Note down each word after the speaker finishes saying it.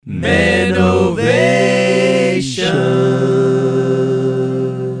Menovation.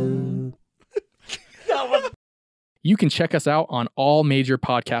 You can check us out on all major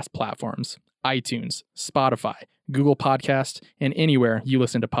podcast platforms: iTunes, Spotify, Google Podcasts, and anywhere you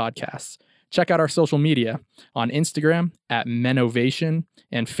listen to podcasts. Check out our social media on Instagram at Menovation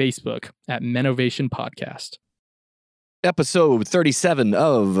and Facebook at Menovation Podcast. Episode 37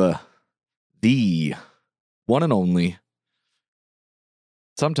 of the one and only,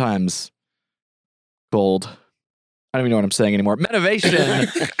 sometimes called, I don't even know what I'm saying anymore, Menovation.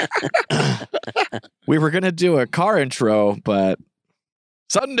 We were going to do a car intro, but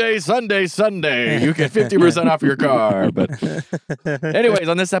Sunday, you get 50% off your car. But anyways,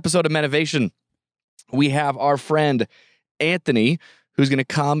 on this episode of Menovation, we have our friend Anthony, who's going to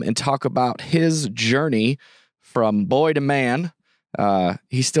come and talk about his journey from boy to man.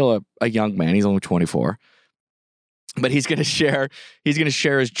 He's still a young man. He's only 24. But he's going to share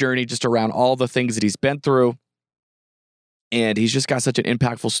his journey just around all the things that he's been through. And he's just got such an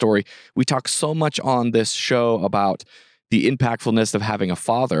impactful story. We talk so much on this show about the impactfulness of having a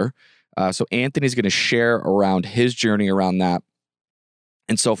father. So Anthony's going to share around his journey around that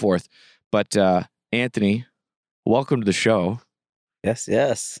and so forth. But Anthony, welcome to the show.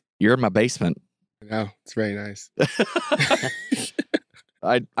 Yes. You're in my basement. No, it's very nice.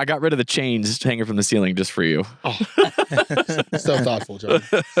 I got rid of the chains hanging from the ceiling just for you. Oh, so thoughtful, John.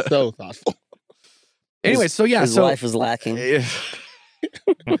 So thoughtful. Anyway, so yeah, his life is lacking.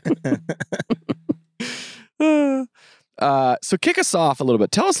 So kick us off a little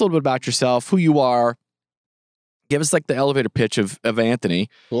bit. Tell us a little bit about yourself, who you are. Give us like the elevator pitch of Anthony.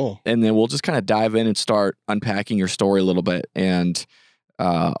 Cool. And then we'll just kind of dive in and start unpacking your story a little bit and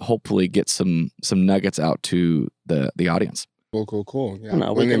hopefully get some nuggets out to the audience. Cool. Yeah. No,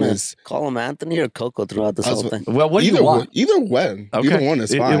 My we're name gonna is call him Anthony or Coco throughout this whole thing. Well, what do either you want? Either one. Okay. Either one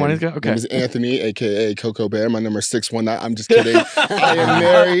is fine. Either one is good? Okay. My name is Anthony, aka Coco Bear. My number is 619. I'm just kidding. I am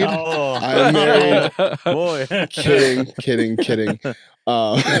married. I am married. Boy. Kidding.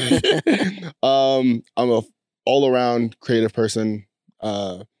 I'm a all-around creative person,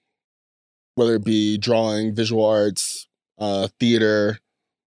 whether it be drawing, visual arts, theater,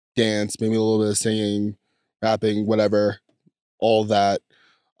 dance, maybe a little bit of singing, rapping, whatever, all that.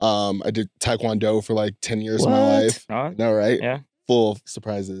 I did Taekwondo for like 10 years of my life. No, right? Yeah. Full of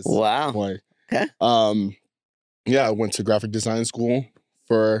surprises. Wow. Boy. Okay. Yeah, I went to graphic design school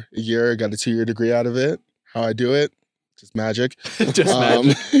for a year, got a 2-year degree out of it. How I do it, just magic. Just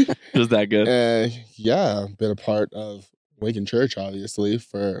magic. Just that good. And yeah, been a part of Waken Church, obviously,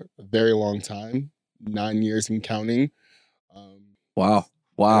 for a very long time, 9 years and counting. Wow.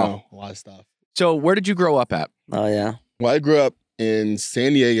 You know, a lot of stuff. So where did you grow up at? Oh yeah. Well, I grew up in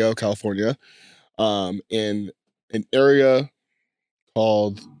San Diego, California, in an area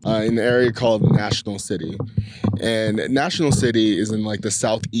called National City, and National City is in like the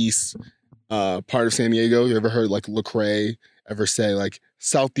southeast part of San Diego. You ever heard like Lecrae ever say like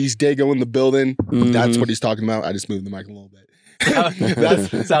Southeast Dago in the building? Mm-hmm. That's what he's talking about. I just moved the mic a little bit.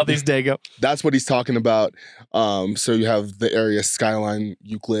 That's Southeast Dago. That's what he's talking about. So you have the area Skyline,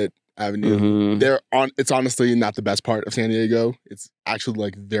 Euclid Avenue. Mm-hmm. It's honestly not the best part of San Diego. It's actually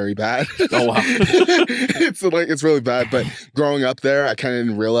like very bad. Oh wow. It's really bad. But growing up there, I kind of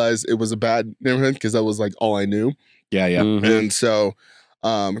didn't realize it was a bad neighborhood because that was like all I knew. Yeah. Mm-hmm. And so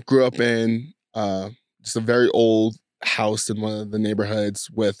grew up in just a very old house in one of the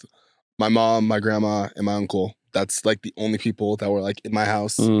neighborhoods with my mom, my grandma, and my uncle. That's like the only people that were like in my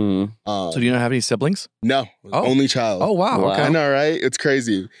house. Mm. So do you not have any siblings? No, only child. Oh wow. Wow. Okay. I know, right? It's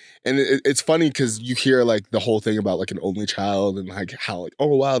crazy. And it's funny because you hear like the whole thing about like an only child and like how like, oh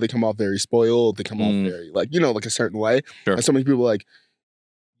wow, they come off very spoiled. They come off very like, like a certain way. Sure. And so many people are like,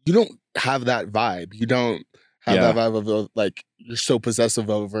 you don't have that vibe. You don't have that vibe of like, you're so possessive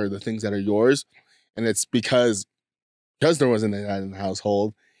over the things that are yours. And it's because there wasn't a dad in the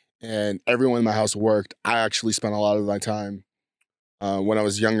household and everyone in my house worked. I actually spent a lot of my time when I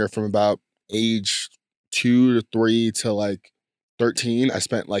was younger, from about age 2 to 3 to like 13, I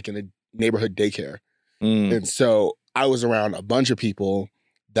spent like in a neighborhood daycare. And so I was around a bunch of people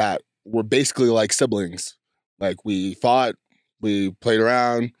that were basically like siblings. Like we fought, we played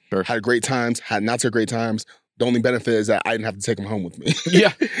around, had great times, had not so great times. The only benefit is that I didn't have to take them home with me.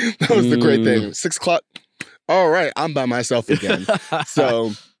 Yeah. That was the great thing. 6 o'clock, all right, I'm by myself again.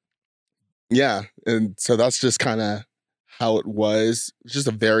 So yeah, and so that's just kind of how it was. It's just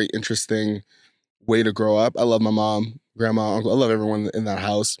a very interesting way to grow up. I love my mom, grandma, uncle. I love everyone in that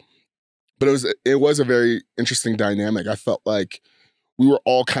house. But it was a very interesting dynamic. I felt like we were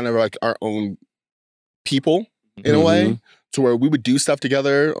all kind of like our own people in a way. to where we would do stuff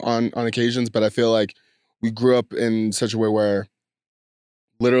together on occasions, but I feel like we grew up in such a way where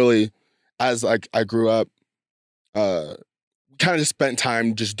literally as like I grew up, kind of just spent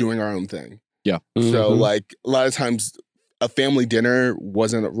time just doing our own thing. Yeah. So like a lot of times a family dinner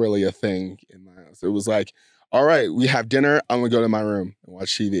wasn't really a thing in my house. It was like, all right, we have dinner. I'm gonna go to my room and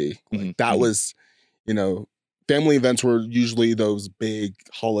watch TV. Like that was, you know, family events were usually those big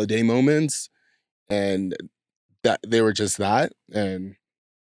holiday moments, and that they were just that. And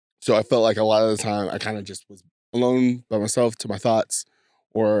so I felt like a lot of the time I kind of just was alone by myself to my thoughts,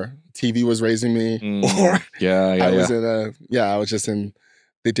 or TV was raising me, or I was I was just in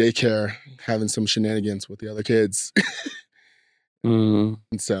the daycare having some shenanigans with the other kids. And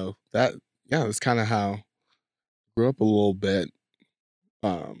so that's kind of how I grew up a little bit.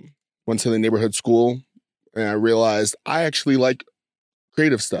 Went to the neighborhood school, and I realized I actually like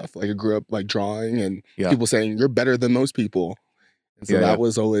creative stuff. Like I grew up like drawing, and people saying you're better than most people. And so that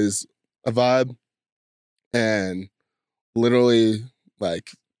was always a vibe. And literally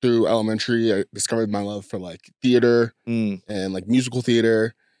like through elementary, I discovered my love for like theater and like musical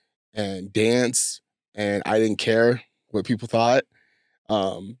theater and dance. And I didn't care what people thought,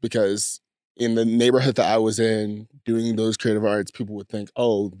 because in the neighborhood that I was in doing those creative arts, people would think,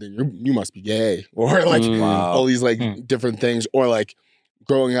 oh, then you must be gay, or like all these like different things. Or like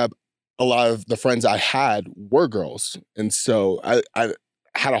growing up, a lot of the friends I had were girls. And so I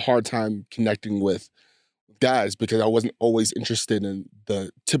had a hard time connecting with guys because I wasn't always interested in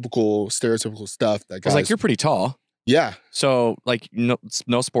the typical stereotypical stuff that guys. I was like, you're pretty tall. Yeah. So like no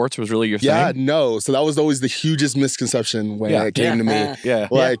sports was really your thing? Yeah, no. So that was always the hugest misconception when it came to me.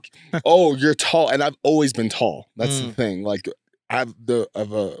 Like, oh, you're tall. And I've always been tall. That's the thing. Like I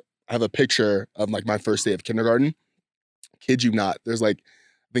have a picture of like my first day of kindergarten. Kid you not. There's like,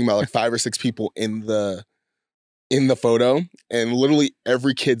 I think about like 5 or 6 people in the photo, and literally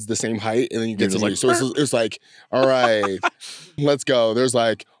every kid's the same height, and then you get to me. So it's like, all right, let's go. There's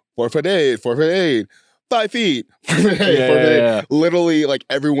like 4'8", 4'8", 5 feet, 4'8". Literally, like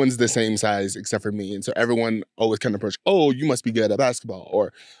everyone's the same size except for me, and so everyone always kind of approach. Oh, you must be good at basketball,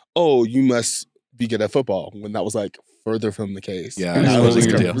 or oh, you must be good at football. When that was like further from the case. Yeah, and I was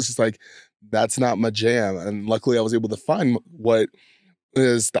just like, that's not my jam. And luckily, I was able to find what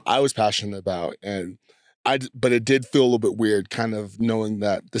is that I was passionate about, and but it did feel a little bit weird, kind of knowing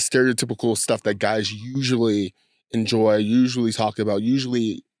that the stereotypical stuff that guys usually enjoy, usually talk about,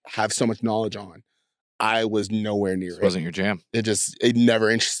 usually have so much knowledge on, I was nowhere near it. Wasn't your jam. It never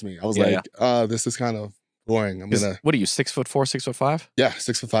interested me. I was this is kind of boring. What are you, 6'4", 6'5"? Yeah,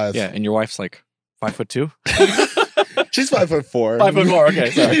 6'5". Yeah, and your wife's like 5'2"? She's 5'4". 5'4",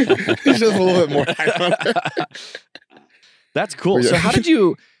 okay, sorry. She's just a little bit more height on her. That's cool. So how did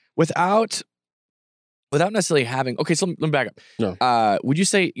you, without necessarily having, okay, so let me back up. No. Would you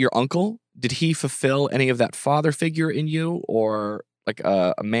say your uncle, did he fulfill any of that father figure in you, or like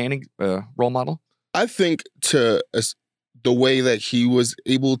a man role model? I think the way that he was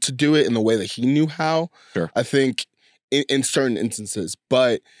able to do it and the way that he knew how, I think in certain instances.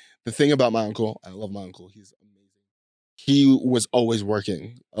 But the thing about my uncle, I love my uncle. He's amazing. He was always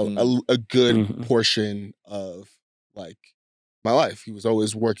working a good portion of like my life. He was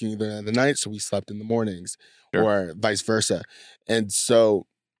always working either in the night, so we slept in the mornings, or vice versa. And so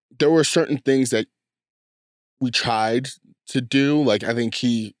there were certain things that we tried to do. Like I think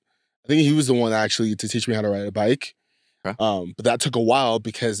he was the one actually to teach me how to ride a bike. Okay. But that took a while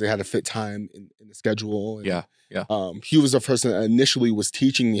because they had to fit time in the schedule. And, he was the person that initially was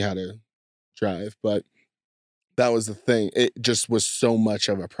teaching me how to drive, but that was the thing. It just was so much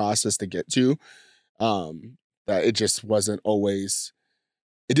of a process to get to. That it just wasn't always,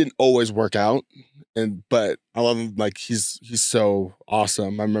 it didn't always work out. But I love him. Like he's so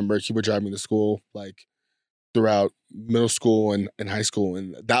awesome. I remember he would drive me to school like throughout middle school and high school.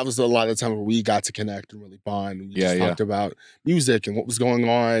 And that was a lot of the time where we got to connect and really bond. And we just talked about music and what was going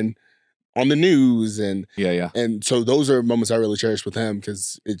on the news. And and so those are moments I really cherish with him,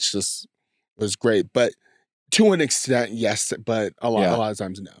 because it was great. But to an extent, yes, but a lot of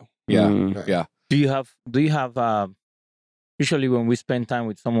times no. Do you have usually when we spend time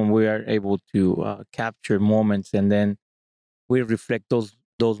with someone, we are able to capture moments, and then we reflect those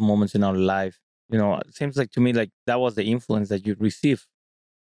moments in our life. You know, it seems like to me like that was the influence that you received.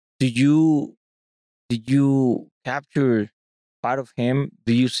 Did you capture part of him?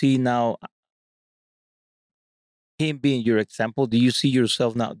 Do you see now him being your example? Do you see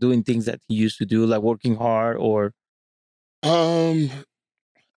yourself now doing things that he used to do, like working hard, or?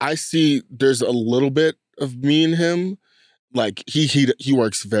 I see there's a little bit of me in him. Like he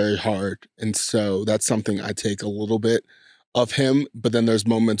works very hard, and so that's something I take a little bit of him, but then there's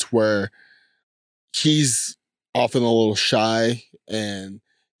moments where he's often a little shy and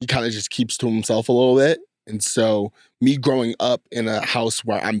he kind of just keeps to himself a little bit. And so me growing up in a house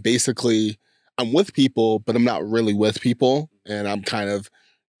where I'm with people, but I'm not really with people, and I'm kind of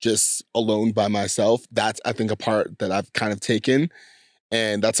just alone by myself, that's, I think, a part that I've kind of taken.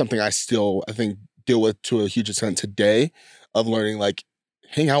 And that's something I still, I think, deal with to a huge extent today, of learning, like,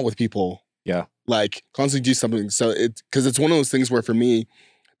 hang out with people. Yeah. Like, constantly do something. So because it's one of those things where, for me,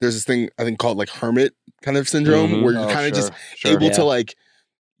 there's this thing I think called like hermit kind of syndrome, where you're kind of just able to, like,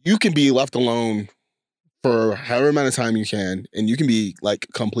 you can be left alone for however amount of time you can, and you can be like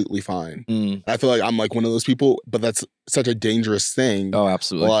completely fine. I feel like I'm like one of those people, but that's such a dangerous thing. Oh,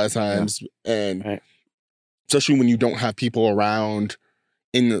 absolutely. A lot of times. And especially when you don't have people around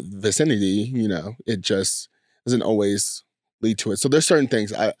in the vicinity, you know, it just doesn't always lead to it. So there's certain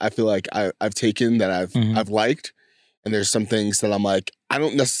things I feel like I've taken that I've liked. And there's some things that I'm like, I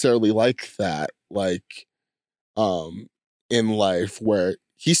don't necessarily like that, like, in life, where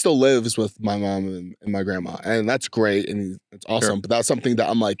he still lives with my mom and my grandma, and that's great and it's awesome. But that's something that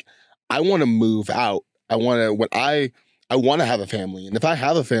I'm like, I want to move out. I want to have a family, and if I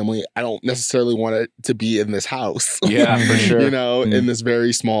have a family, I don't necessarily want it to be in this house. Yeah, for sure. You know, in this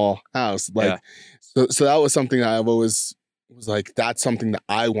very small house. Like, so that was something that I've always was like, that's something that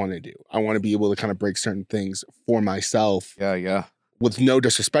I want to do. I want to be able to kind of break certain things for myself. Yeah. With no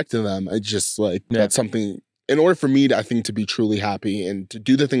disrespect to them. I just like, that's something, in order for me to, I think, to be truly happy and to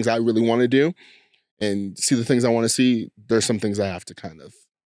do the things I really want to do and see the things I want to see, there's some things I have to kind of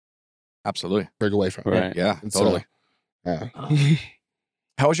absolutely break away from. Right. Yeah, and totally. So,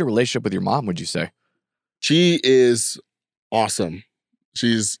 how was your relationship with your mom, would you say? She is awesome.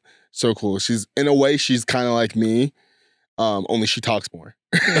 She's so cool. She's, in a way, she's kind of like me. Only she talks more.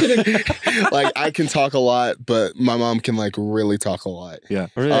 Like, I can talk a lot, but my mom can, like, really talk a lot. Yeah.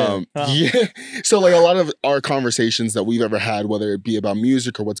 Really? Yeah. So, like, a lot of our conversations that we've ever had, whether it be about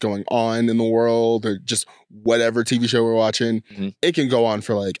music or what's going on in the world or just whatever TV show we're watching, it can go on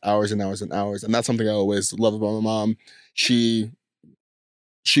for like hours and hours and hours. And that's something I always love about my mom. She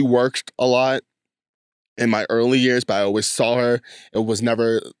worked a lot in my early years, but I always saw her. It was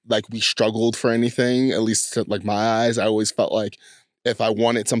never like we struggled for anything, at least to, like, my eyes. I always felt like if I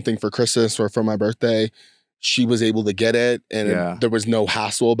wanted something for Christmas or for my birthday, she was able to get it, and there was no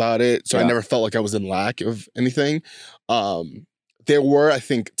hassle about it. So I never felt like I was in lack of anything. There were, I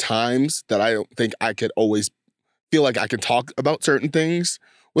think, times that I don't think I could always feel like I could talk about certain things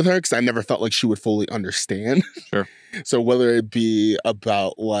with her, because I never felt like she would fully understand. Sure. So whether it be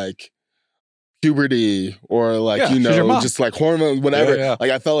about, like, puberty or, like, you know, just like hormones, whatever.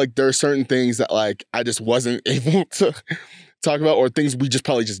 Like, I felt like there are certain things that, like, I just wasn't able to talk about, or things we just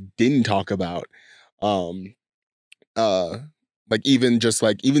probably just didn't talk about. Like, even just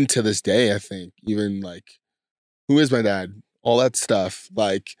like, even to this day, I think, even like, who is my dad? All that stuff.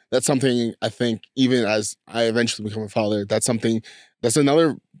 Like, that's something I think, even as I eventually become a father, that's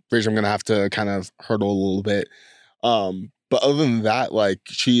another bridge I'm gonna have to kind of hurdle a lither bit. But other than that, like,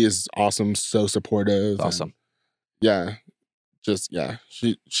 she is awesome, so supportive. Awesome. She's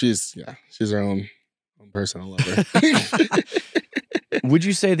her own person. I love her. Would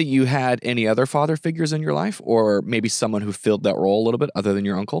you say that you had any other father figures in your life, or maybe someone who filled that role a little bit other than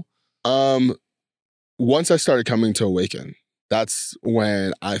your uncle? Once I started coming to Awaken, that's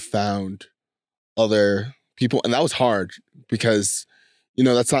when I found other people, and that was hard because, you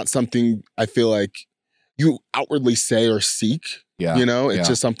know, that's not something I feel like you outwardly say or seek. You know, it's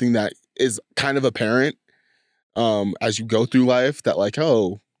just something that is kind of apparent as you go through life, that, like,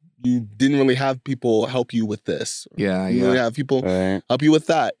 oh, you didn't really have people help you with this. You didn't really have people help you with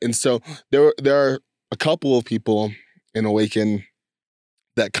that. And so there are a couple of people in Awaken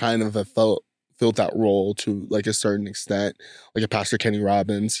that kind of have filled that role to, like, a certain extent. Like a Pastor Kenny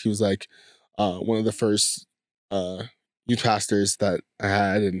Robbins, he was like one of the first youth pastors that I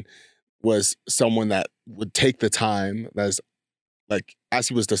had, and was someone that would take the time, as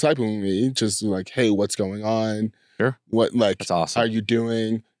he was discipling me, just like, hey, what's going on? Sure. What, like, that's awesome. Are you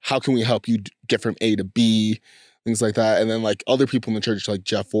doing? How can we help you get from A to B? Things like that. And then, like, other people in the church, like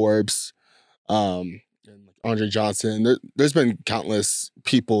Jeff Forbes, and like Andre Johnson. There's been countless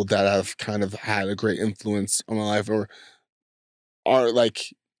people that have kind of had a great influence on my life, or are,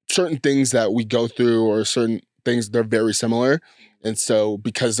 like, certain things that we go through, or certain things, they're very similar. And so,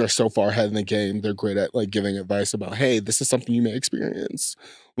 because they're so far ahead in the game, they're great at, like, giving advice about, hey, this is something you may experience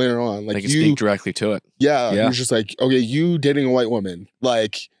later on. Like, they can speak directly to it. You're just like, okay, you dating a white woman,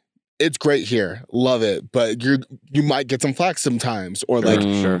 like, it's great here, love it, but you might get some flack sometimes, or like,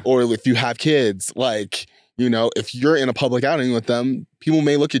 or if you have kids, like, You know, if you're in a public outing with them, people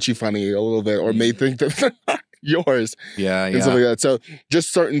may look at you funny a little bit or may think that they're not yours Yeah, and stuff like that. So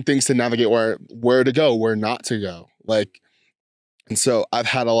just certain things to navigate where to go, where not to go. Like, and so I've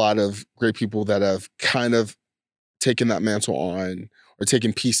had a lot of great people that have kind of taken that mantle on or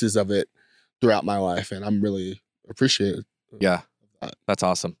taken pieces of it throughout my life. And I'm really appreciative. Yeah. That's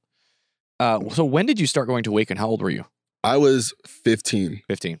awesome. So when did you start going to Waken? How old were you? I was 15.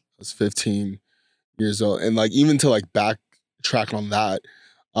 15. I was 15 years old. And like, even to like backtrack on that,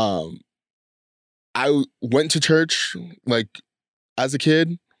 I went to church like as a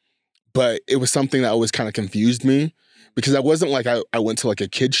kid, but it was something that always kind of confused me because I wasn't like, I went to like a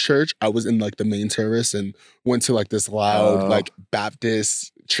kid's church. I was in like the main service and went to like this loud, like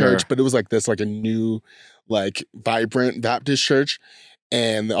Baptist church, but it was like this, like a new, like vibrant Baptist church.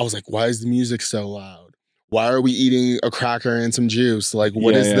 And I was like, why is the music so loud? Why are we eating a cracker and some juice? Like,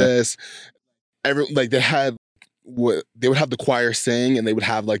 what is this? Like they would have the choir sing and they would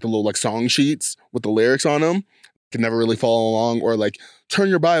have like the little like song sheets with the lyrics on them. Could never really follow along, or like turn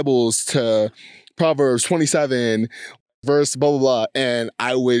your Bibles to Proverbs 27 verse blah blah blah, and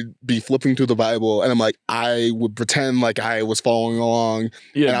I would be flipping through the Bible and I'm like, I would pretend like I was following along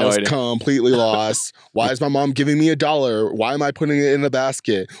and I was completely lost. Why is my mom giving me $1? Why am I putting it in a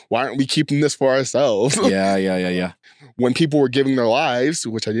basket? Why aren't we keeping this for ourselves? Yeah. When people were giving their lives,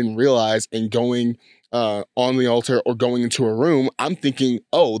 which I didn't realize, and going on the altar or going into a room, I'm thinking,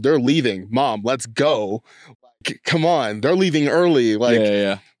 oh, they're leaving. Mom, let's go. Come on, they're leaving early.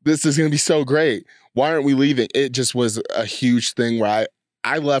 Like, this is going to be so great. Why aren't we leaving? It just was a huge thing where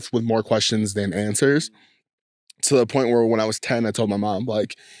I left with more questions than answers, to the point where when I was 10, I told my mom,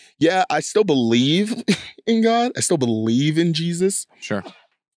 like, yeah, I still believe in God. I still believe in Jesus. Sure.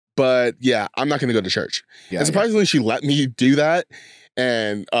 But yeah, I'm not going to go to church. And surprisingly, she let me do that.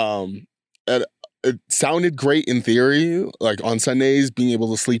 And it sounded great in theory, like on Sundays, being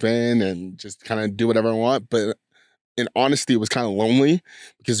able to sleep in and just kind of do whatever I want. But in honesty, it was kind of lonely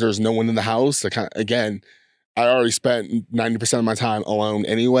because there was no one in the house. Again, I already spent 90% of my time alone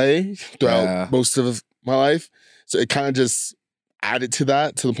anyway throughout most of my life. So it kind of just added to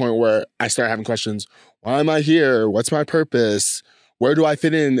that, to the point where I started having questions. Why am I here? What's my purpose? Where do I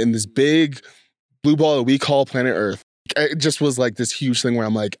fit in this big blue ball that we call planet Earth? It just was like this huge thing where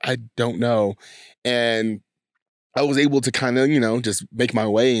I'm like, I don't know. And I was able to kind of, just make my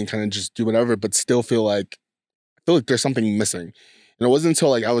way and kind of just do whatever, but still feel like there's something missing. And it wasn't until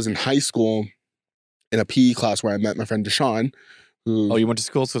like I was in high school in a PE class where I met my friend Deshaun. Who, you went to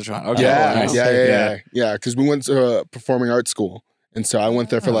school with Deshaun? Okay. Yeah. Because we went to a performing arts school. And so I went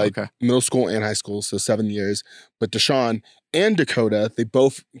there for middle school and high school, so 7 years. But Deshaun and Dakota, they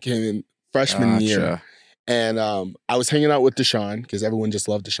both came in freshman year. And I was hanging out with Deshaun because everyone just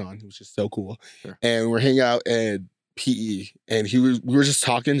loved Deshaun. He was just so cool. Sure. And we're hanging out at PE, and we were just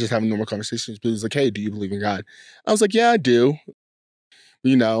talking, just having normal conversations. But he was like, hey, do you believe in God? I was like, yeah, I do.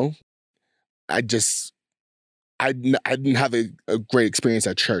 I didn't have a great experience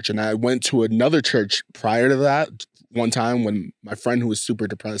at church. And I went to another church prior to that one time when my friend who was super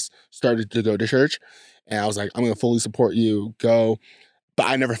depressed started to go to church. And I was like, I'm going to fully support you, go. But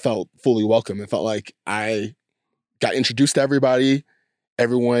I never felt fully welcome. It felt like I got introduced to everybody.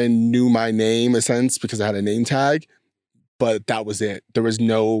 Everyone knew my name, in a sense, because I had a name tag. But that was it. There was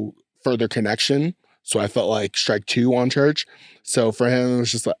no further connection. So I felt like strike two on church. So for him, it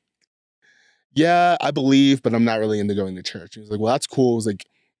was just like, yeah, I believe, but I'm not really into going to church. He was like, well, that's cool. It was like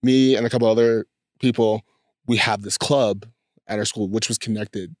me and a couple other people, we have this club at our school, which was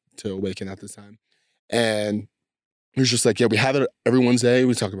connected to Awaken at the time. And he was just like, yeah, we have it every Wednesday.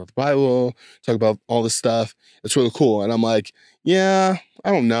 We talk about the Bible, talk about all this stuff. It's really cool. And I'm like, yeah,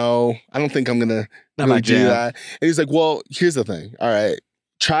 I don't know. I don't think I'm going to really do that. And he's like, well, here's the thing. All right,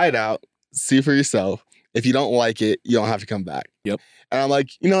 try it out. See for yourself. If you don't like it, you don't have to come back. Yep. And I'm like,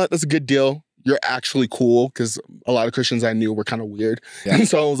 you know what? That's a good deal. You're actually cool, because a lot of Christians I knew were kind of weird. Yeah. And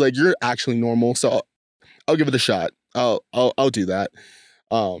so I was like, you're actually normal. So I'll give it a shot. I'll do that.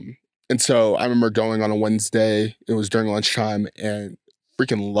 And so I remember going on a Wednesday. It was during lunchtime and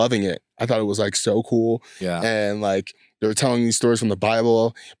freaking loving it. I thought it was like so cool. Yeah. And like they were telling these stories from the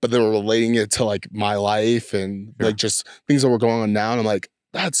Bible, but they were relating it to like my life and like just things that were going on now. And I'm like,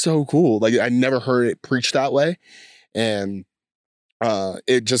 that's so cool. Like I never heard it preached that way. And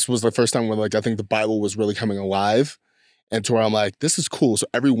it just was the first time when like I think the Bible was really coming alive, and to where I'm like, this is cool. So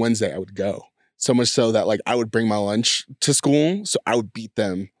every Wednesday I would go. So much so that like I would bring my lunch to school, so I would beat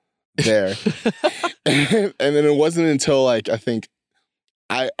them there. And then it wasn't until like I think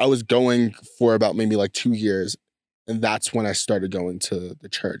I was going for about maybe like 2 years, And that's when I started going to the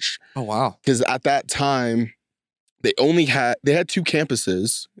church. Oh, wow. Because at that time, they had 2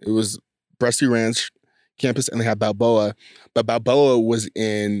 campuses. It was Bressy Ranch campus and they had Balboa. But Balboa was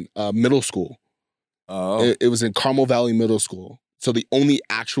in middle school. Oh. It was in Carmel Valley Middle School. So the only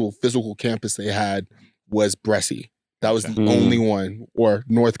actual physical campus they had was Bressy. That was the only one, or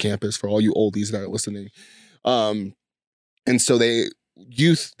North Campus for all you oldies that are listening. And so they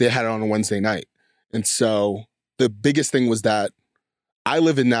had it on a Wednesday night. And so the biggest thing was that I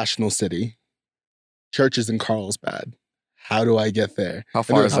live in National City. Church is in Carlsbad. How do I get there? How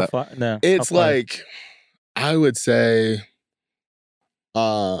far is that? It's like, I would say,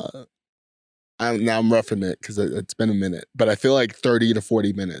 I'm roughing it because it's been a minute, but I feel like 30 to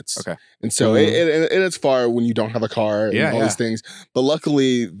 40 minutes. Okay. And so it's far when you don't have a car and all these things. But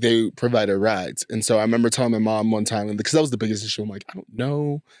luckily, they provided rides. And so I remember telling my mom one time, because that was the biggest issue. I'm like, I don't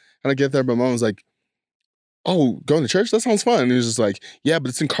know how to get there. But mom was like, oh, going to church? That sounds fun. And he was just like, yeah, but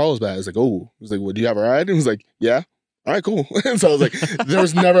it's in Carlsbad. I was like, oh. He was like, well, do you have a ride? And he was like, yeah. All right, cool. And so I was like, there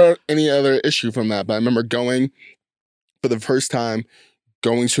was never any other issue from that. But I remember going for the first time,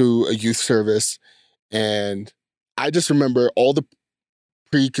 going to a youth service, and I just remember all the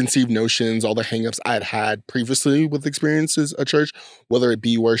preconceived notions, all the hangups I had previously with experiences at church, whether it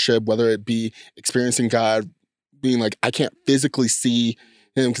be worship, whether it be experiencing God, being like, I can't physically see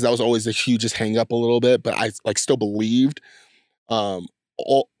him, because that was always the hugest hang up a little bit, but I like still believed. All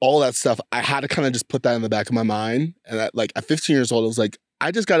that stuff, I had to kind of just put that in the back of my mind. And at 15 years old, I was like,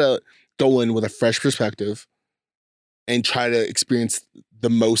 I just gotta go in with a fresh perspective and try to experience the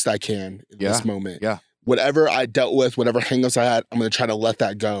most I can in this moment. Yeah. Whatever I dealt with, whatever hangups I had, I'm gonna try to let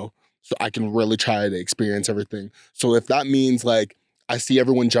that go so I can really try to experience everything. So if that means like I see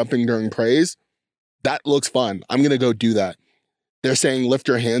everyone jumping during praise, that looks fun. I'm gonna go do that. They're saying lift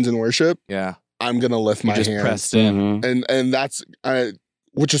your hands in worship. Yeah. I'm gonna lift my hands. Pressed in. And that's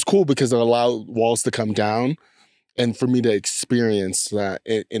which is cool because it allowed walls to come down and for me to experience that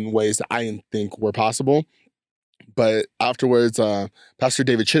in ways that I didn't think were possible. But afterwards, Pastor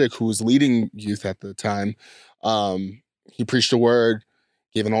David Chittick, who was leading youth at the time, he preached a word,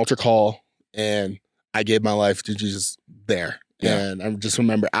 gave an altar call, and I gave my life to Jesus there. Yeah. And I just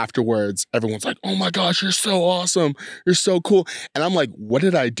remember afterwards, everyone's like, oh my gosh, you're so awesome. You're so cool. And I'm like, what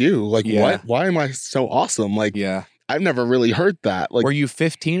did I do? Like, what? Why am I so awesome? Like, I've never really heard that. Like, were you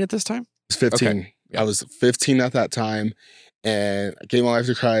 15 at this time? I was 15. Okay. Yeah. I was 15 at that time. And I gave my life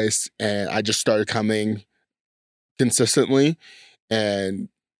to Christ. And I just started coming consistently. And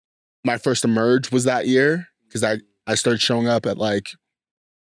my first Emerge was that year, because I started showing up at like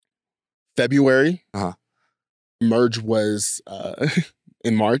February. Emerge was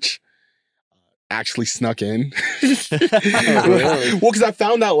in March. Actually snuck in. Really? Well, because I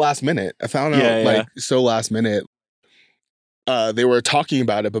found out last minute. I found out so last minute. They were talking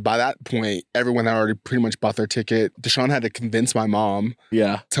about it, but by that point, everyone had already pretty much bought their ticket. Deshaun had to convince my mom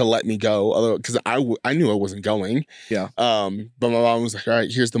to let me go, because I knew I wasn't going. Yeah. But my mom was like, all right,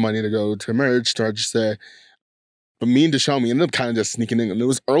 here's the money to go to Emerge, to register. But me and Deshaun, we ended up kind of just sneaking in. And it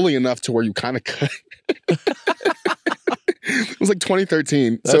was early enough to where you kind of could. It was like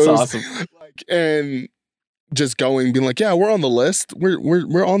 2013. That's awesome. And just going, being like, yeah, we're on the list. We're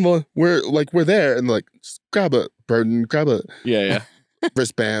there. And like, just grab a burden, grab a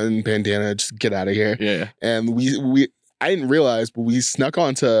wristband, bandana, just get out of here. Yeah. And I didn't realize, but we snuck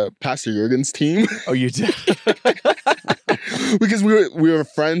onto Pastor Jurgen's team. Oh, you did? Because we were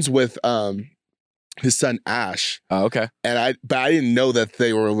friends with his son Ash. Oh, okay. And I didn't know that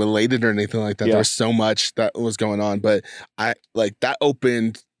they were related or anything like that. There was so much that was going on, but that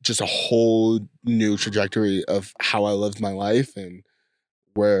opened just a whole new trajectory of how I lived my life and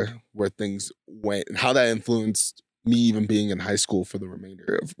where things went and how that influenced me even being in high school for the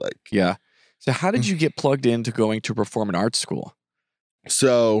remainder of like. Yeah. So how did you get plugged into going to performing arts school?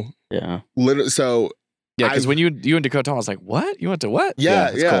 So because when you and Dakota, I was like, what? You went to what?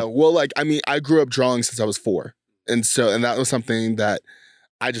 Yeah. Cool. Well, I grew up drawing since I was 4. And that was something that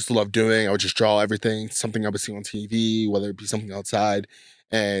I just loved doing. I would just draw everything, something I would see on TV, whether it be something outside.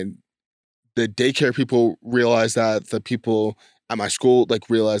 And the daycare people realized that, the people at my school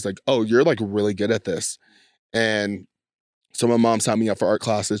realized oh, you're really good at this. And so my mom signed me up for art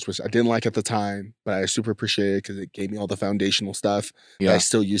classes, which I didn't like at the time, but I super appreciated it because it gave me all the foundational stuff that I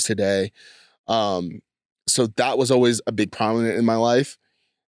still use today. So that was always a big prominent in my life.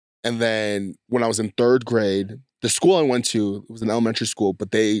 And then when I was in 3rd grade, the school I went to, it was an elementary school,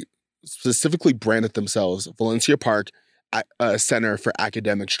 but they specifically branded themselves Valencia Park Center for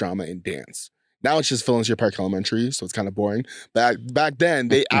Academics, Drama, and Dance. Now it's just Valencia Park Elementary, so it's kind of boring. But back then,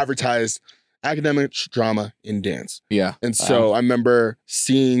 they advertised academics, drama, and dance. Yeah. And so I remember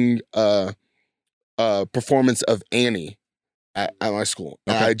seeing a performance of Annie at my school.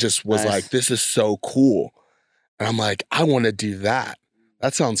 And Okay. I just was Nice. like, this is so cool. And I'm like, I want to do that.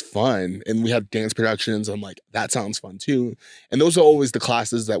 That sounds fun. And we had dance productions. I'm like, that sounds fun too. And those are always the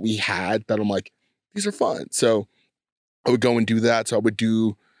classes that we had that I'm like, these are fun. So I would go and do that. So I would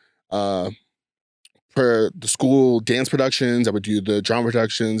do for the school dance productions. I would do the drama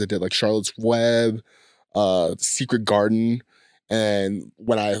productions. I did like Charlotte's Web, Secret Garden. And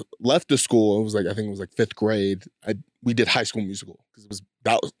when I left the school, it was like, I think it was like 5th grade. We did High School Musical because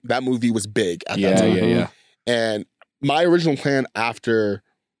that movie was big at that time. Yeah. And my original plan after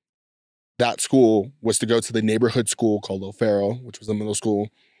that school was to go to the neighborhood school called O'Farrell, which was a middle school.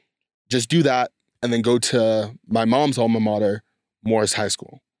 Just do that and then go to my mom's alma mater, Morris High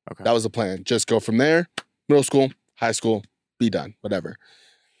School. Okay. That was the plan. Just go from there, middle school, high school, be done, whatever.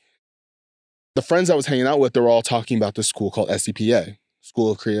 The friends I was hanging out with, they were all talking about this school called SCPA,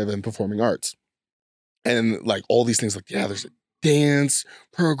 School of Creative and Performing Arts. And like all these things, like, yeah, there's a dance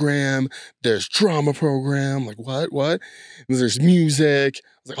program, there's drama program, like what? And there's music. I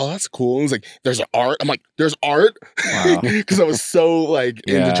was like, oh, that's cool. It was like, there's art. I'm like, there's art? Wow. Because I was so like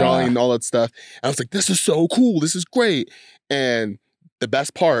Yeah. into drawing and all that stuff. And I was like, this is so cool. This is great. And the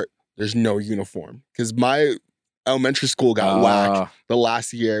best part, there's no uniform. Because my elementary school got whacked the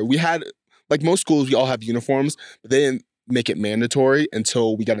last year. We had, like most schools, we all have uniforms, but they didn't make it mandatory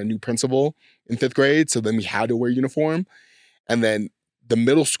until we got a new principal in 5th grade. So then we had to wear uniform. And then the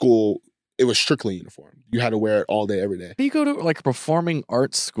middle school, it was strictly uniform. You had to wear it all day, every day. You go to like a performing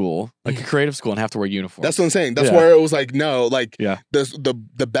arts school, like a creative school, and have to wear uniforms. That's what I'm saying. That's Yeah. where it was like, no, like Yeah.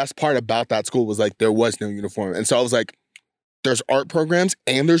 the best part about that school was like there was no uniform. And so I was like, there's art programs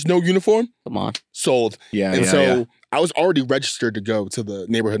and there's no uniform? Come on. Sold. Yeah. And yeah, so yeah. I was already registered to go to the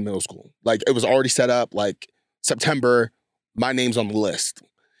neighborhood middle school. Like it was already set up, like September, my name's on the list.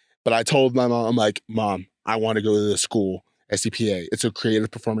 But I told my mom, I'm like, Mom, I want to go to this school, SCPA. It's a creative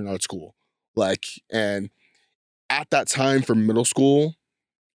performing arts school. Like, and at that time for middle school,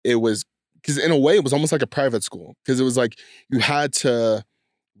 it was, because in a way it was almost like a private school. Because it was like you had to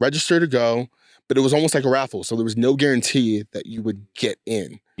register to go, but it was almost like a raffle. So there was no guarantee that you would get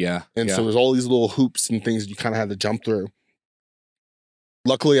in. Yeah. And yeah. so there's all these little hoops and things you kind of had to jump through.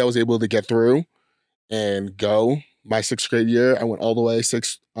 Luckily, I was able to get through and go. My 6th grade year, I went all the way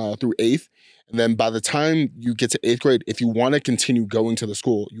 6th through 8th. And then by the time you get to 8th grade, if you want to continue going to the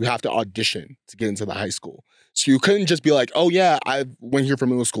school, you have to audition to get into the high school. So you couldn't just be like, oh yeah, I went here for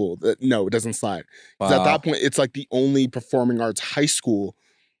middle school. No, it doesn't slide. Because at that point, it's like the only performing arts high school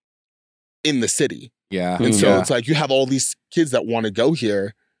in the city. Yeah. And so yeah. it's like you have all these kids that want to go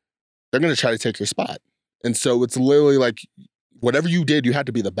here. They're going to try to take your spot. And so it's literally like whatever you did, you had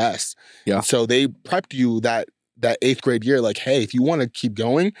to be the best. Yeah. And so they prepped you that 8th grade year, like, hey, if you want to keep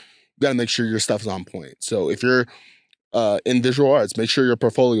going, you got to make sure your stuff is on point. So if you're in visual arts, make sure your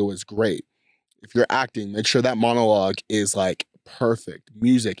portfolio is great. If you're acting, make sure that monologue is like perfect.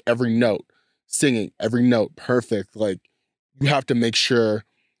 Music, every note, singing, every note, perfect. Like you have to make sure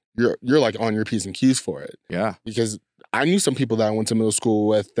you're like on your P's and Q's for it. Yeah. Because I knew some people that I went to middle school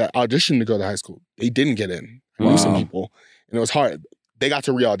with that auditioned to go to high school. They didn't get in. I knew some Wow. people, and it was hard. They got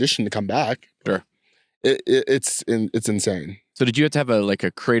to re-audition to come back. Sure. It's insane. So did you have to have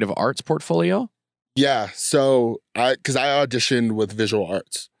a creative arts portfolio? Yeah. So because I auditioned with visual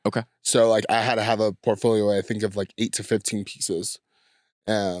arts. Okay. So like I had to have a portfolio, I think of like 8 to 15 pieces,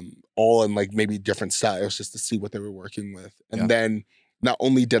 all in like maybe different styles just to see what they were working with. And Yeah. then not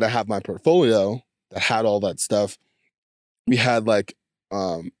only did I have my portfolio that had all that stuff, we had like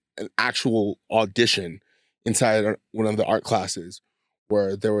an actual audition inside one of the art classes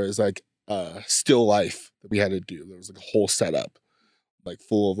where there was like still life that we had to do. There was like a whole setup, like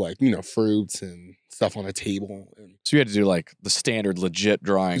full of like, fruits and stuff on a table. And So you had to do like the standard legit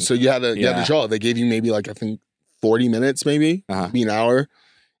drawing. so you had to Yeah. draw. They gave you maybe like, I think 40 minutes, maybe, Uh-huh. maybe an hour.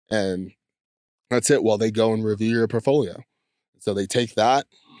 And that's it. While they go and review your portfolio. So they take that,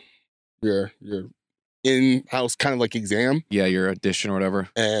 your in-house kind of like exam Yeah, your audition or whatever.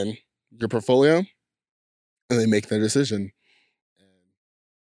 and your portfolio, and they make their decision. And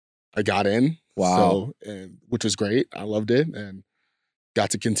I got in. Wow. So, which was great. I loved it and got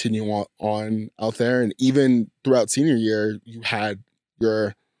to continue on out there. And even throughout senior year, you had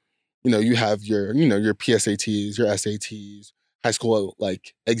your, you have your, your PSATs, your SATs, high school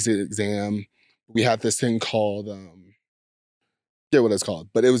like exit exam. We had this thing called, I forget what it's called,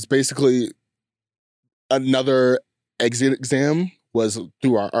 but it was basically another exit exam was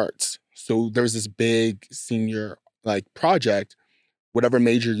through our arts. So there was this big senior like project, whatever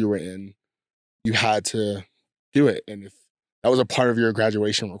major you were in, you had to do it. And if that was a part of your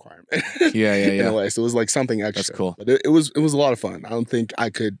graduation requirement. Yeah. In a way. So it was like something extra. That's cool. But it was a lot of fun. I don't think I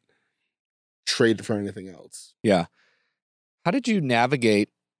could trade it for anything else. Yeah. How did you navigate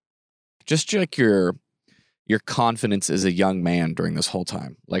just like your confidence as a young man during this whole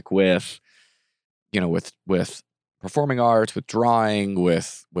time? Like with performing arts, with drawing,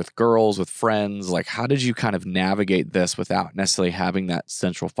 with girls, with friends, like how did you kind of navigate this without necessarily having that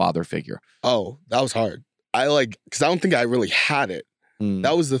central father figure? Oh, that was hard. Because I don't think I really had it.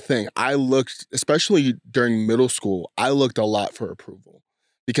 That was the thing. I looked, especially during middle school, I looked a lot for approval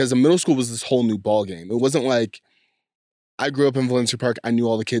because in middle school was this whole new ball game. It wasn't like I grew up in Valencia Park. I knew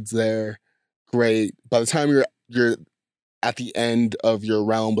all the kids there. Great. By the time you're at the end of your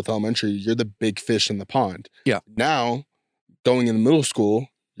realm with elementary, you're the big fish in the pond. Yeah. Now, going into middle school,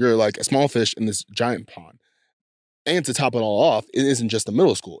 you're like a small fish in this giant pond. And to top it all off, it isn't just a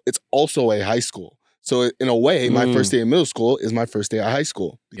middle school. It's also a high school. So in a way, my first day of middle school is my first day of high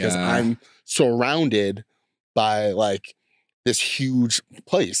school because I'm surrounded by like this huge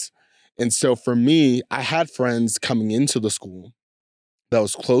place. And so for me, I had friends coming into the school that I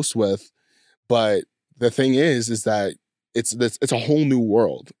was close with, but the thing is that it's a whole new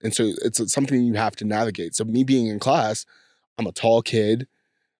world. And so it's something you have to navigate. So me being in class, I'm a tall kid.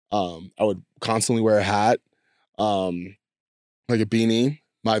 I would constantly wear a hat, like a beanie.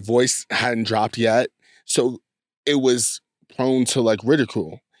 My voice hadn't dropped yet. So it was prone to like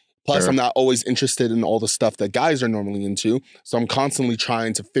ridicule. Plus, I'm not always interested in all the stuff that guys are normally into. So I'm constantly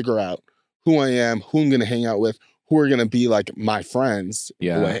trying to figure out who I am, who I'm going to hang out with, who are going to be like my friends.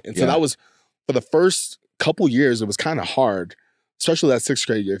 And so that was, for the first couple years, it was kind of hard, especially that 6th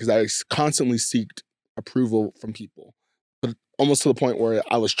grade year, because I constantly seeked approval from people, but almost to the point where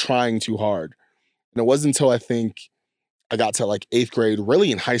I was trying too hard. And it wasn't until I think I got to like 8th grade,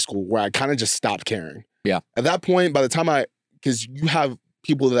 really in high school, where I kind of just stopped caring. Yeah. At that point, by the time because you have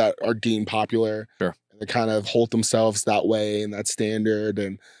people that are deemed popular, and they kind of hold themselves that way and that standard,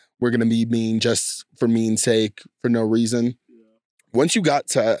 and we're going to be mean just for mean's sake, for no reason. Yeah. Once you got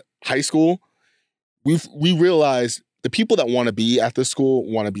to high school, we realized the people that want to be at this school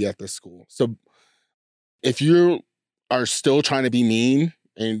want to be at this school. So if you are still trying to be mean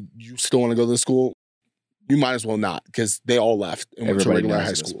and you still want to go to the school, you might as well not, because they all left and went to regular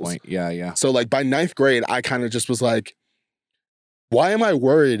high schools. Yeah. So like by 9th grade, I kind of just was like, why am I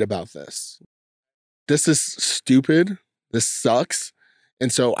worried about this? This is stupid. This sucks.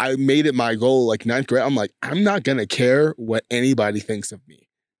 And so I made it my goal, like 9th grade, I'm like, I'm not going to care what anybody thinks of me.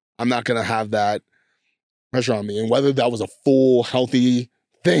 I'm not going to have that pressure on me. And whether that was a full, healthy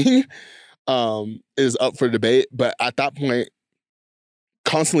thing is up for debate. But at that point,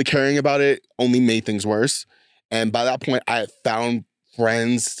 constantly caring about it only made things worse. And by that point, I had found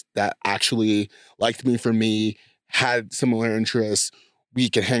friends that actually liked me for me, had similar interests. We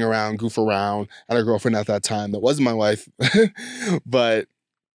could hang around, goof around. I had a girlfriend at that time that wasn't my wife. But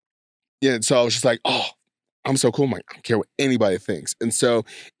yeah, so I was just like, oh, I'm so cool. I'm like, I don't care what anybody thinks. And so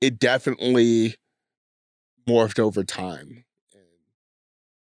it definitely morphed over time.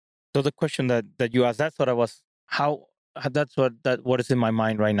 So the question that you asked, that's what I was, what is in my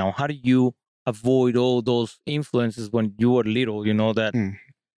mind right now. How do you avoid all those influences when you were little, that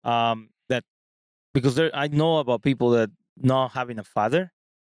because I know about people that not having a father,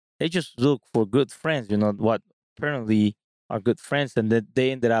 they just look for good friends, what apparently are good friends, and that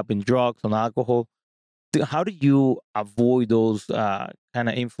they ended up in drugs and alcohol. How do you avoid those kind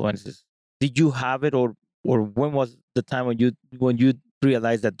of influences? Did you have it, or when was the time when you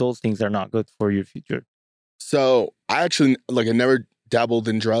realized that those things are not good for your future? So I actually I never dabbled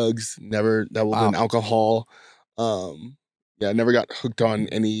in drugs, never dabbled in alcohol. I never got hooked on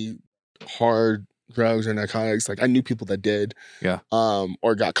any hard drugs or narcotics. Like I knew people that did. Yeah.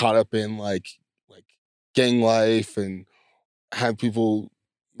 Or got caught up in like gang life and had people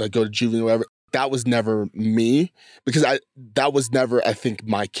like go to juvenile or whatever. That was never me, because that was never, I think,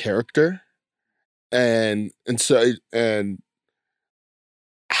 my character. And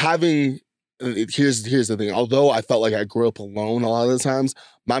having, here's the thing. Although I felt like I grew up alone a lot of the times,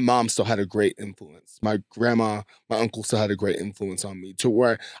 my mom still had a great influence. My grandma, my uncle still had a great influence on me, to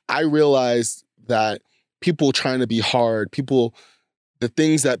where I realized that people trying to be hard, the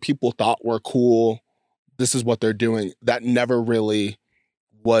things that people thought were cool, this is what they're doing. That never really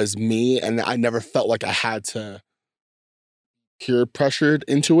was me. And I never felt like I had to peer pressured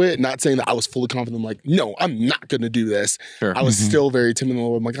into it. Not saying that I was fully confident. I'm like, no, I'm not going to do this. Sure. I was still very timid.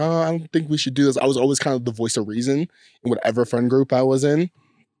 I'm like, oh, I don't think we should do this. I was always kind of the voice of reason in whatever friend group I was in.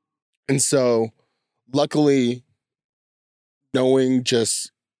 And so luckily, knowing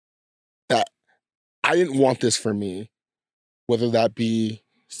just that I didn't want this for me, whether that be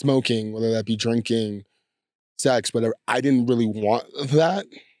smoking, whether that be drinking, sex, whatever. I didn't really want that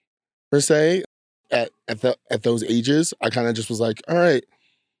per se at those ages. I kind of just was like, all right,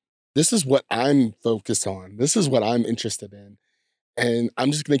 this is what I'm focused on. This is what I'm interested in. And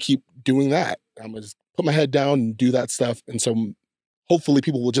I'm just going to keep doing that. I'm going to just put my head down and do that stuff. And so hopefully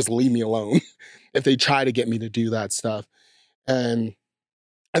people will just leave me alone if they try to get me to do that stuff. And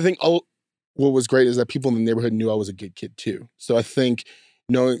I think what was great is that people in the neighborhood knew I was a good kid too. So I think,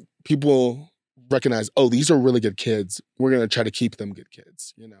 people recognize, oh, these are really good kids. We're going to try to keep them good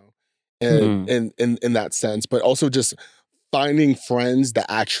kids, and in that sense. But also just finding friends that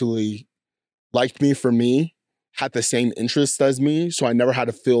actually liked me for me, had the same interests as me. So I never had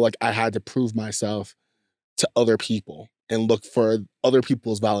to feel like I had to prove myself to other people and look for other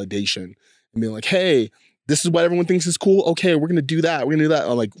people's validation and being like, hey, this is what everyone thinks is cool. Okay, we're going to do that. We're going to do that.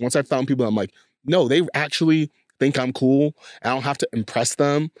 I'm like, once I found people, I'm like, no, they actually think I'm cool. I don't have to impress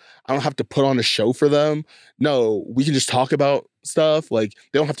them. I don't have to put on a show for them. No, we can just talk about stuff. Like,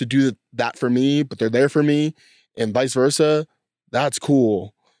 they don't have to do that for me, but they're there for me, and vice versa. That's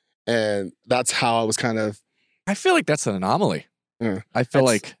cool. And that's how I was kind of. I feel like that's an anomaly. I feel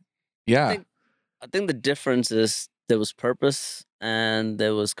like, yeah. I think the difference is there was purpose and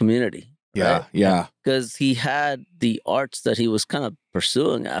there was community. Yeah, right? yeah. Because he had the arts that he was kind of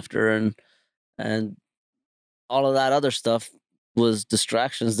pursuing after, and all of that other stuff was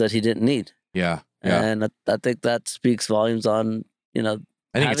distractions that he didn't need. Yeah, yeah. And I think that speaks volumes on,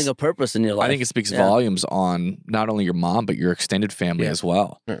 having a purpose in your life. I think it speaks volumes on not only your mom, but your extended family as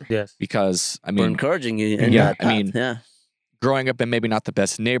well. Yes. Because, I For mean, encouraging you in that path. Growing up in maybe not the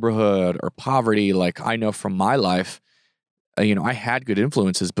best neighborhood or poverty, like I know from my life, I had good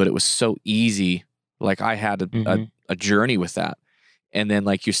influences, but it was so easy. Like I had a journey with that. And then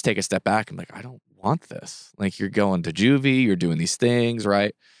like you take a step back and like, I don't want this. Like you're going to juvie, you're doing these things,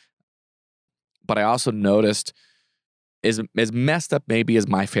 right? But I also noticed as messed up maybe as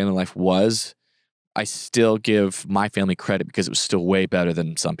my family life was, I still give my family credit because it was still way better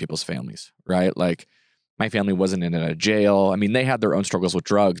than some people's families, right? Like my family wasn't in a jail. I mean, they had their own struggles with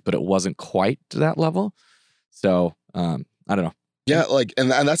drugs, but it wasn't quite to that level. So, I don't know. Yeah, like, and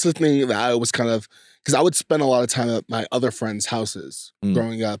that's the thing that I was kind of, because I would spend a lot of time at my other friends' houses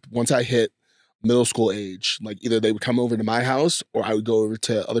growing up. Once I hit middle school age, like either they would come over to my house or I would go over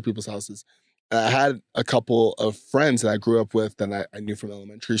to other people's houses. And I had a couple of friends that I grew up with that I knew from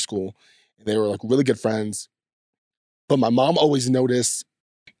elementary school. And they were like really good friends. But my mom always noticed,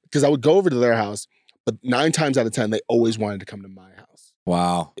 because I would go over to their house, but 9 times out of 10, they always wanted to come to my house.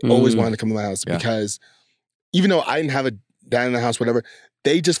 Wow. They always wanted to come to my house because even though I didn't have a dad in the house, whatever,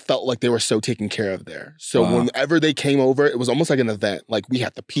 they just felt like they were so taken care of there. So whenever they came over, it was almost like an event. Like we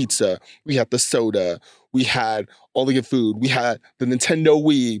had the pizza, we had the soda, we had all the good food, we had the Nintendo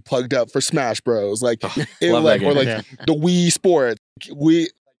Wii plugged up for Smash Bros. Like it was like, or like the Wii Sports.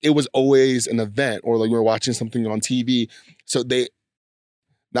 It was always an event, or like we were watching something on TV. So they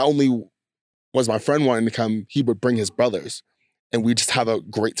not only was my friend wanting to come, he would bring his brothers, and we just have a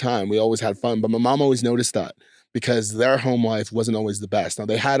great time. We always had fun. But my mom always noticed that, because their home life wasn't always the best. Now,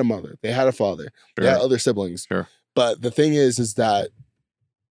 they had a mother, they had a father, they had other siblings. But the thing is that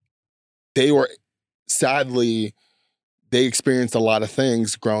they were, sadly, they experienced a lot of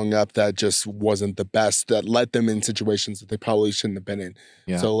things growing up that just wasn't the best, that led them in situations that they probably shouldn't have been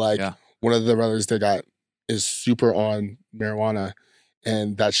in. So, like, one of the brothers they is super on marijuana,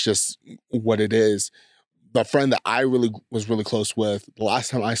 and that's just what it is. The friend that I was really close with, the last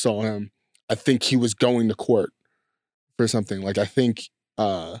time I saw him, I think he was going to court for something. Like I think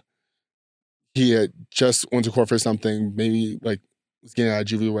he had just went to court for something, maybe like was getting out of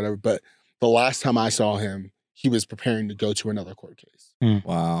juvie or whatever. But the last time I saw him, he was preparing to go to another court case.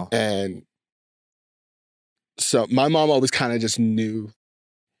 Wow. And so my mom always kind of just knew,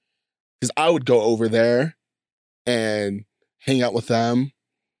 because I would go over there and hang out with them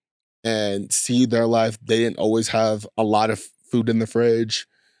and see their life. They didn't always have a lot of food in the fridge.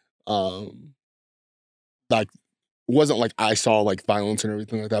 Like, it wasn't like I saw like violence and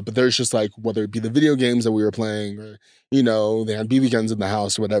everything like that, but there's just like, whether it be the video games that we were playing, or, they had BB guns in the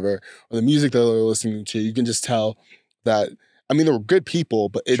house or whatever, or the music that they were listening to, you can just tell that, I mean, they were good people,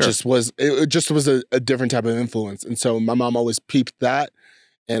 but it just was, it just was a different type of influence. And so my mom always peeped that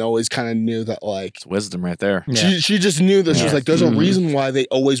and always kind of knew that, like, it's wisdom right there. She just knew that. She was like, there's a reason why they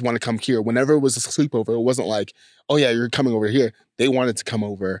always want to come here. Whenever it was a sleepover, it wasn't like, oh yeah, you're coming over here. They wanted to come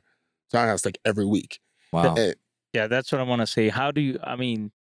over to our house like every week. Wow. Yeah, that's what I want to say. How do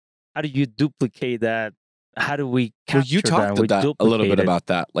you duplicate that how do we Well, capture you talked that? We a little duplicate bit it. about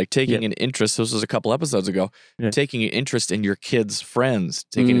that, like taking Yeah. an interest. This was a couple episodes ago. Yeah. Taking an interest in your kids' friends,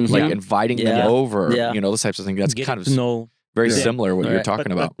 taking like Yeah. inviting them Yeah. over. Yeah. You know, those types of things. That's Getting kind of to know. very them. similar what you're Right.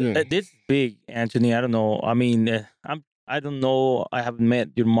 talking about. Yeah. This is big, Anthony. I don't know. I mean, I don't know. I haven't met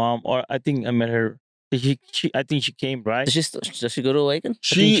your mom, or I think I met her. I think she came, right? Does she go to Awaken?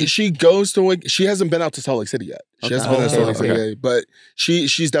 She goes to she hasn't been out to Salt Lake City yet. She hasn't been out to Salt Lake City Okay. yet, but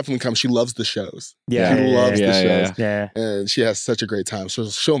she's definitely come. She loves the shows. Yeah, She loves the yeah, shows. Yeah. And she has such a great time. So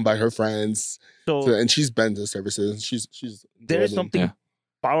she'll invite her friends. So And she's been to services. She's there is enjoyed them. something Yeah.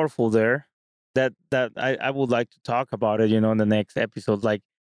 powerful there that I would like to talk about it, you know, in the next episode. Like,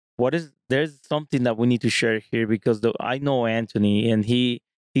 there's something that we need to share here, because I know Anthony, and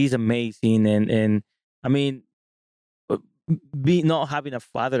he's amazing, and I mean, not having a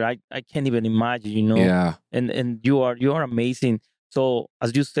father, I can't even imagine, you know. Yeah. And you are amazing. So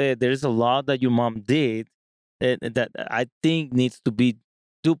as you said, there is a lot that your mom did that I think needs to be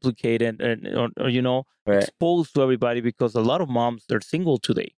duplicated, or you know, Right. exposed to everybody, because a lot of moms are single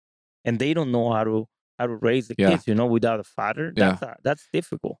today, and they don't know how to raise the Yeah. kids, you know, without a father. Yeah. That's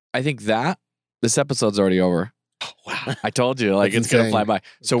difficult. I think that this episode's already over. Wow. I told you, like, That's it's going to fly insane. by.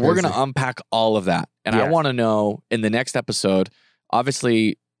 So we're going crazy. to unpack all of that. And I Yes. want to know in the next episode,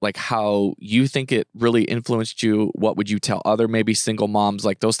 obviously, like how you think it really influenced you. What would you tell other maybe single moms,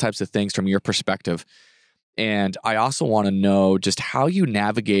 like those types of things from your perspective? And I also want to know just how you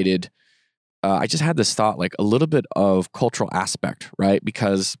navigated. I just had this thought, like a little bit of cultural aspect, right?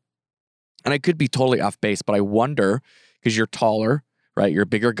 Because, and I could be totally off base, but I wonder, because you're taller, right? You're a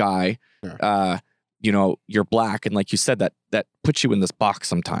bigger guy. Yeah. You know, you're black, and like you said, that puts you in this box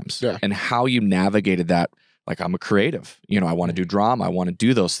sometimes. Yeah. And how you navigated that. Like, I'm a creative, you know, I want to do drama, I want to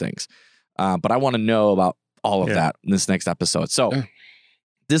do those things, but I want to know about all of Yeah. that in this next episode. So Yeah.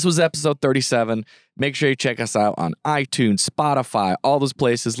 this was episode 37. Make sure you check us out on iTunes, Spotify, all those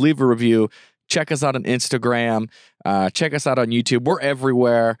places. Leave a review. Check us out on Instagram. Check us out on YouTube. We're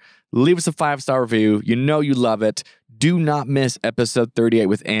everywhere. Leave us a 5-star review. You know you love it. Do not miss episode 38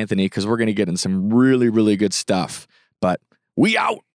 with Anthony, because we're going to get in some really, really good stuff. But we out.